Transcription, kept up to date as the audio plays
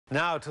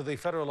Now to the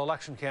federal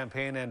election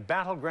campaign and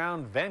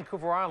battleground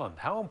Vancouver Island.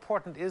 How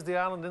important is the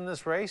island in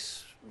this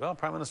race? Well,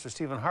 Prime Minister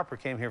Stephen Harper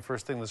came here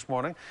first thing this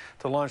morning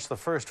to launch the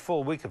first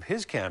full week of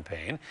his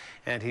campaign,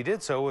 and he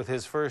did so with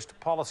his first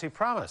policy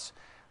promise.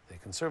 The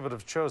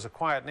Conservatives chose a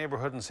quiet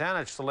neighborhood in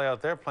Saanich to lay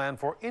out their plan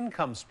for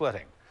income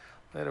splitting.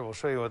 Later, we'll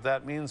show you what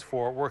that means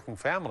for working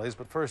families.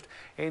 But first,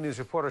 A News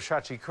reporter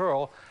Saanich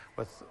Monday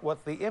with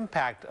what the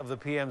impact of the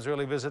PM's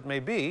early visit may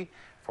be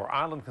for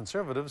island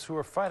Conservatives who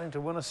are fighting to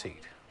win a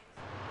seat.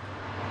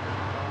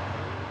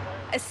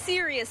 A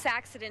serious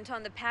accident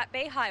on the Pat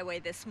Bay Highway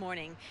this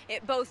morning.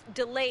 It both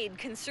delayed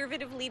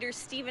Conservative leader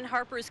Stephen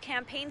Harper's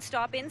campaign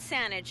stop in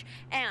Saanich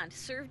and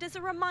served as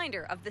a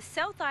reminder of the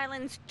South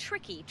Island's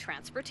tricky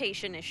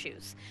transportation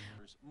issues.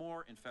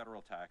 More in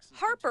federal taxes.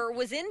 Harper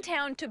was in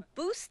town to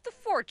boost the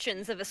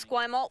fortunes of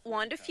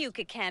Esquimalt-Wanda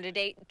Fuqua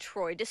candidate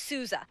Troy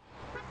D'Souza.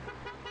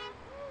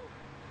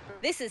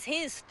 This is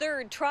his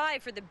third try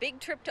for the big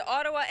trip to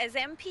Ottawa as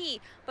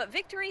MP, but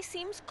victory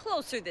seems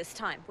closer this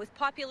time, with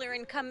popular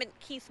incumbent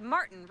Keith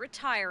Martin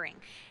retiring.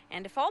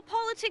 And if all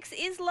politics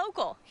is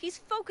local, he's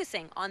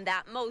focusing on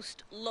that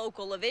most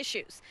local of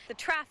issues, the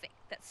traffic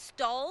that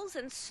stalls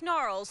and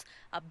snarls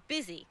a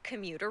busy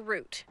commuter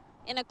route.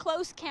 In a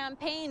close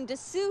campaign,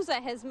 D'Souza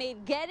has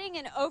made getting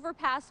an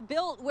overpass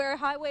built where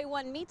Highway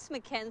 1 meets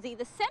Mackenzie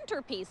the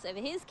centerpiece of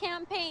his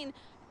campaign.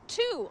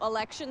 2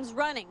 elections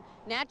running.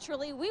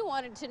 Naturally, we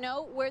wanted to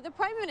know where the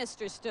Prime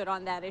Minister stood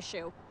on that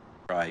issue.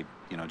 I,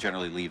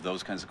 generally leave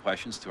those kinds of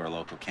questions to our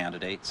local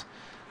candidates.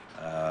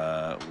 We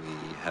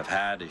have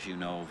had, as you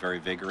know, very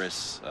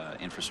vigorous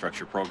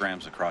infrastructure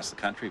programs across the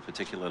country,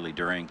 particularly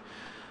during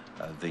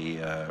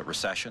the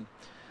recession.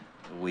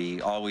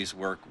 We always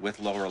work with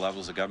lower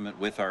levels of government,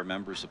 with our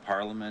members of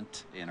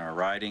Parliament in our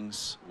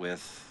ridings,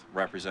 with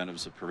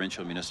representatives of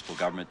provincial municipal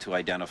government to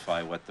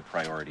identify what the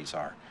priorities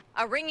are.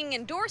 A ringing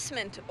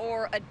endorsement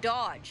or a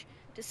dodge?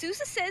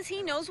 D'Souza says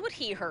he knows what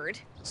he heard.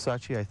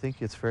 Sachi, I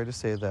think it's fair to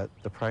say that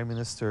the Prime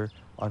Minister,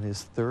 on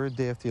his third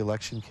day of the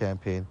election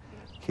campaign,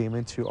 came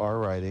into our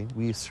riding.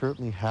 We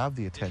certainly have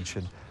the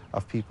attention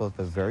of people at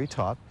the very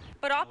top.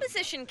 But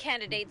opposition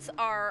candidates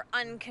are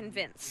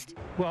unconvinced.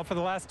 Well, for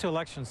the last 2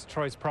 elections,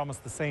 Troy's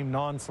promised the same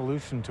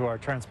non-solution to our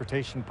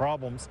transportation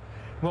problems.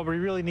 What we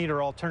really need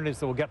are alternatives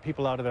that will get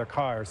people out of their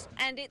cars.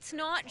 And it's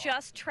not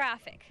just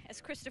traffic.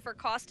 As Christopher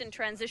Costin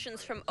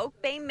transitions from Oak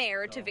Bay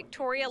Mayor to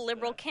Victoria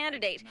Liberal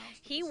candidate,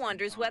 he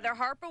wonders whether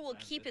Harper will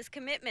keep his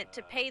commitment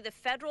to pay the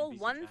federal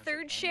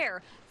 1/3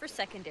 share for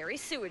secondary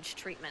sewage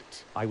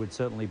treatment. I would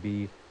certainly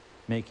be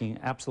making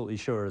absolutely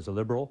sure as a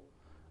Liberal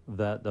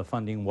that the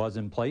funding was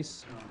in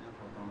place.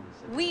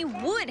 We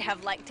would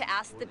have liked to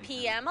ask the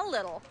PM a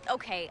little,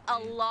 a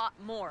lot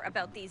more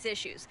about these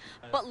issues.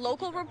 But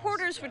local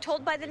reporters were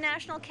told by the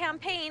national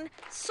campaign,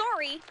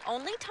 sorry,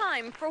 only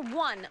time for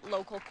one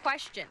local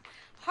question.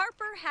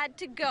 Harper had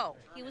to go.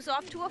 He was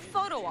off to a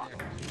photo op,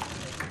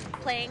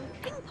 playing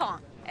ping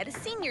pong at a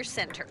senior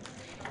center.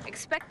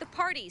 Expect the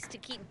parties to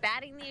keep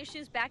batting the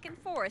issues back and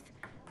forth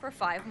for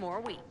 5 more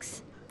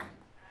weeks.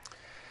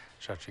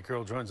 Saanich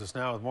Monday joins us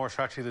now with more.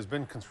 Saanich, there's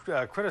been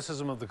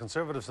criticism of the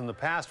Conservatives in the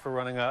past for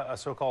running a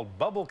so-called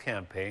bubble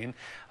campaign,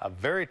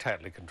 very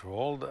tightly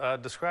controlled.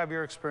 Describe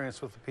your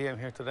experience with the PM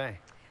here today.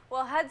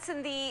 Well,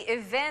 Hudson, the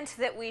event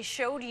that we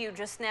showed you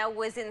just now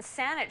was in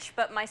Saanich,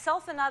 but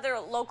myself and other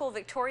local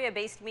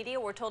Victoria-based media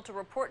were told to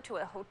report to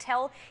a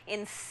hotel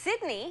in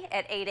Sydney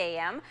at 8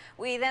 a.m.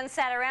 We then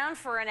sat around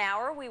for an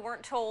hour. We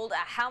weren't told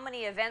how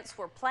many events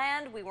were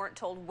planned. We weren't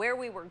told where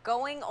we were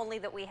going, only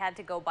that we had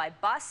to go by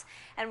bus.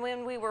 And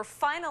when we were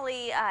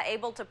finally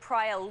able to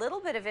pry a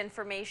little bit of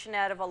information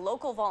out of a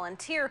local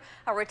volunteer,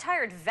 a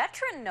retired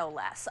veteran no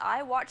less,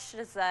 I watched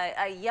as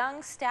a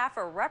young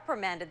staffer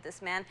reprimanded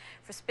this man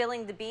for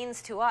spilling the beans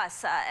to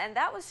us, and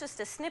that was just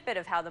a snippet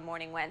of how the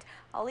morning went.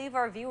 I'll leave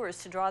our viewers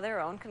to draw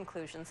their own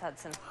conclusions,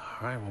 Hudson.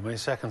 All right, well, May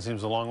 2nd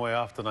seems a long way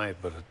off tonight,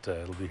 but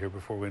it'll be here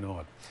before we know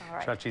it. All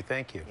right. Saanich,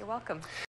 thank you. You're welcome.